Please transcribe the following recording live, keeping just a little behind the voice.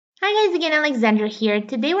Hi guys, again Alexandra here.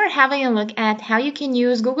 Today we're having a look at how you can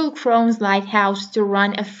use Google Chrome's Lighthouse to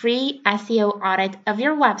run a free SEO audit of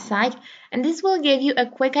your website, and this will give you a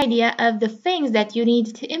quick idea of the things that you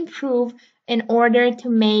need to improve in order to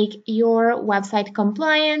make your website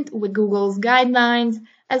compliant with Google's guidelines,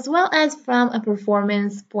 as well as from a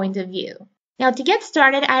performance point of view. Now to get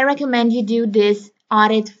started, I recommend you do this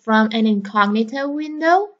audit from an incognito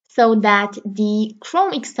window, so that the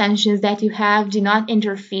Chrome extensions that you have do not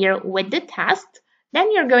interfere with the test.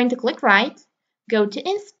 Then you're going to click right, go to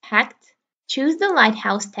Inspect, choose the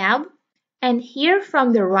Lighthouse tab, and here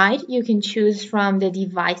from the right you can choose from the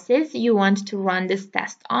devices you want to run this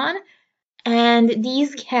test on, and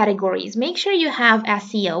these categories. Make sure you have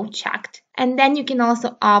SEO checked, and then you can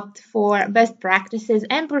also opt for best practices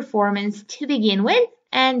and performance to begin with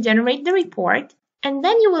and generate the report. And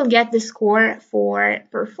then you will get the score for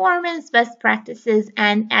performance, best practices,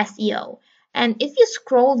 and SEO. And if you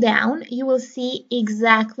scroll down, you will see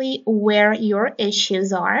exactly where your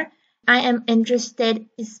issues are. I am interested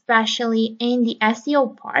especially in the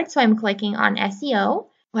SEO part, so I'm clicking on SEO.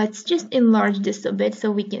 Let's just enlarge this a bit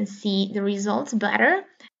so we can see the results better.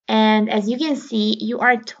 And as you can see, you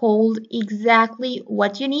are told exactly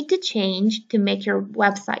what you need to change to make your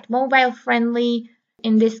website mobile friendly.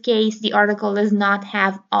 In this case, the article does not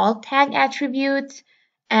have alt tag attributes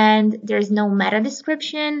and there's no meta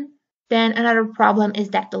description. Then another problem is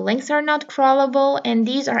that the links are not crawlable, and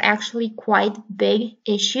these are actually quite big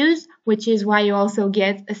issues, which is why you also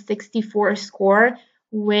get a 64 score,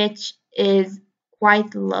 which is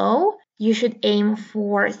quite low. You should aim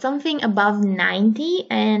for something above 90,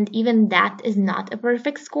 and even that is not a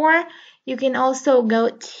perfect score. You can also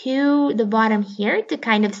go to the bottom here to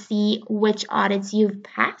kind of see which audits you've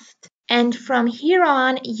passed. And from here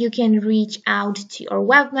on, you can reach out to your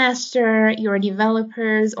webmaster, your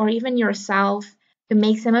developers, or even yourself to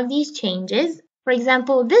make some of these changes. For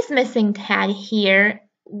example, this missing tag here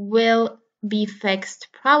will be fixed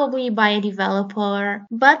probably by a developer,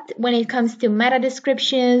 but when it comes to meta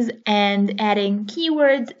descriptions and adding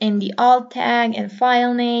keywords in the alt tag and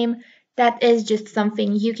file name, that is just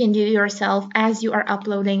something you can do yourself as you are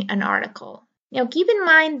uploading an article. Now keep in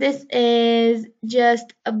mind this is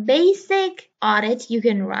just a basic audit you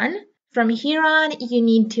can run. From here on, you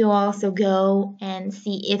need to also go and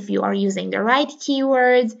see if you are using the right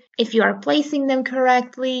keywords, if you are placing them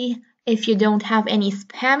correctly, if you don't have any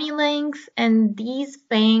spammy links, and these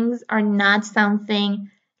things are not something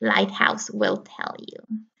Lighthouse will tell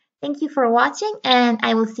you. Thank you for watching, and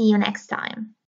I will see you next time.